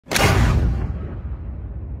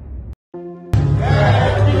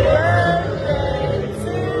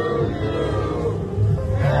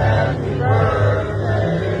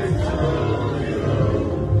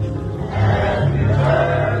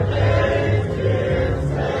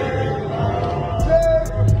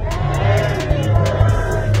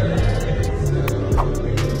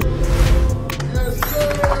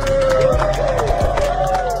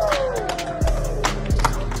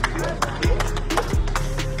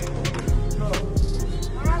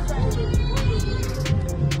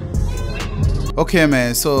Okay,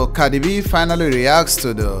 man, so Cardi B finally reacts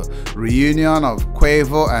to the reunion of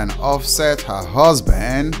Quavo and Offset, her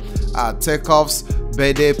husband, at TakeOff's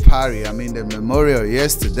birthday party. I mean, the memorial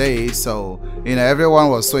yesterday. So, everyone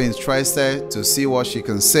was so interested to see what she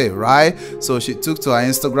can say, right? So she took to her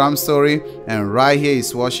Instagram story, and right here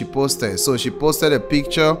is what she posted. So she posted a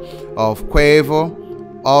picture of Quavo,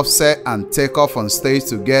 Offset, and TakeOff on stage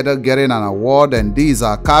together getting an award, and these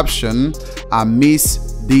are caption, "I miss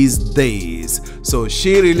these days." So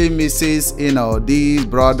she really misses these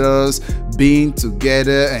brothers being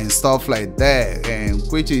together and stuff like that, and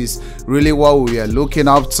which is really what we are looking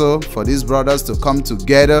up to, for these brothers to come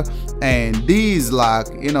together. And this like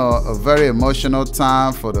a very emotional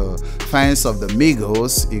time for the fans of the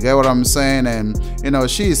Migos, you get what I'm saying? And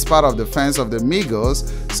she is part of the fans of the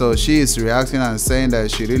Migos, so she is reacting and saying that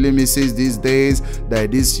she really misses these days, that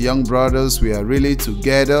these young brothers, we are really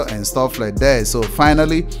together and stuff like that. So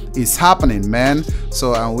finally it's happening, man.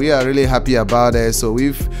 So and we are really happy about it. So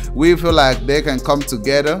we feel like they can come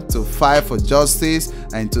together to fight for justice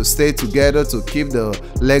and to stay together to keep the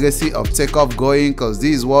legacy of TakeOff going, because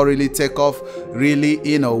this is what really TakeOff really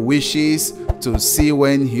wishes to see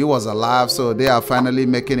when he was alive. So they are finally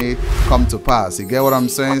making it come to pass, you get what I'm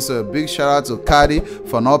saying? So a big shout out to Cardi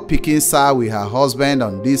for not picking side with her husband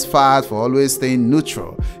on this fight, for always staying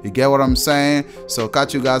neutral, you get what I'm saying? So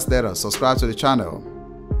catch you guys later. Subscribe to the channel.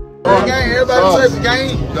 Gang, everybody says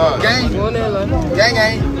gang. Gang.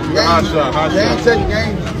 Gang.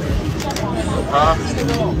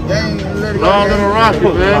 Long little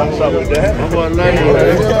rocket, man. I'm going to let you.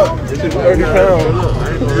 This is 30 pounds.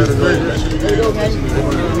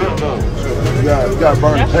 You got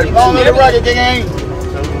burn paper. Long little rocket, gang.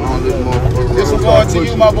 This is going to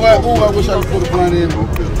you, my boy. Ooh, I wish I could put a blunt in.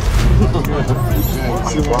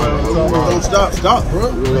 Don't stop, bro.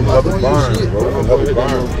 Burn,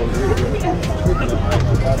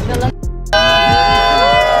 bro.